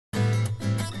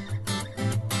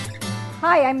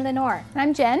Hi, I'm Lenore. And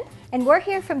I'm Jen. And we're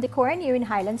here from Decor in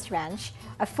Highlands Ranch,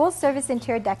 a full-service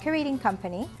interior decorating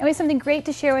company. And we have something great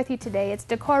to share with you today. It's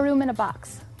Decor Room in a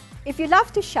Box. If you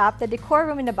love to shop, the Decor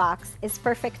Room in a Box is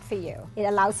perfect for you. It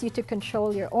allows you to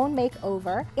control your own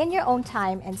makeover in your own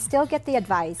time and still get the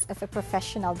advice of a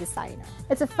professional designer.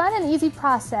 It's a fun and easy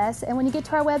process, and when you get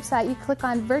to our website, you click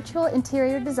on Virtual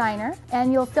Interior Designer,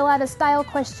 and you'll fill out a style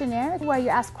questionnaire where you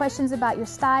ask questions about your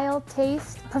style,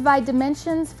 taste, provide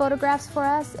dimensions, photographs for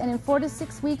us, and in 4 to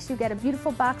 6 weeks, you get a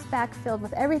beautiful box back filled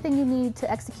with everything you need to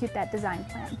execute that design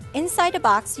plan. Inside the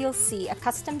box, you'll see a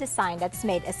custom design that's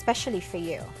made especially for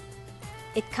you.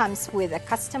 It comes with a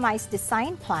customized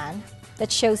design plan that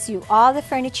shows you all the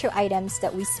furniture items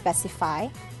that we specify.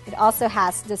 It also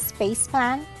has the space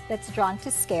plan that's drawn to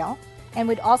scale, and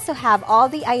we'd also have all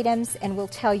the items and we'll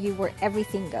tell you where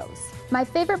everything goes. My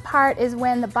favorite part is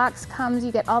when the box comes,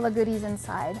 you get all the goodies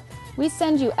inside. We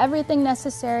send you everything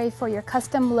necessary for your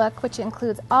custom look, which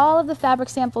includes all of the fabric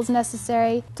samples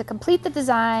necessary to complete the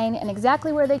design and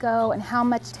exactly where they go and how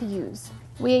much to use.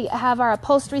 We have our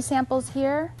upholstery samples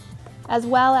here, as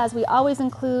well as we always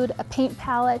include a paint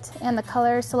palette and the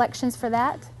color selections for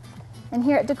that. And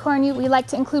here at Decor, we like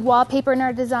to include wallpaper in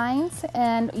our designs,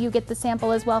 and you get the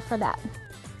sample as well for that.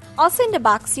 Also in the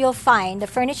box, you'll find the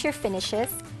furniture finishes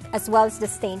as well as the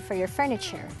stain for your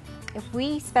furniture. If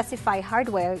we specify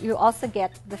hardware, you also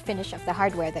get the finish of the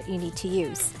hardware that you need to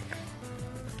use.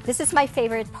 This is my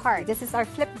favorite part. This is our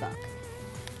flip book.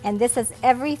 And this has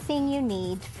everything you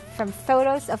need, from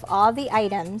photos of all the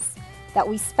items that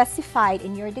we specified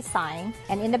in your design,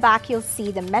 and in the back you'll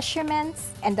see the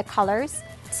measurements and the colors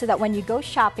so that when you go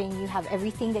shopping you have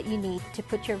everything that you need to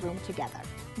put your room together.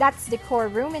 That's Decor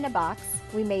Room in a Box.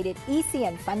 We made it easy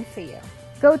and fun for you.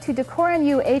 Go to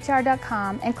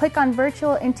decoruhr.com and click on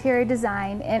Virtual Interior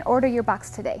Design and order your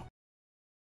box today.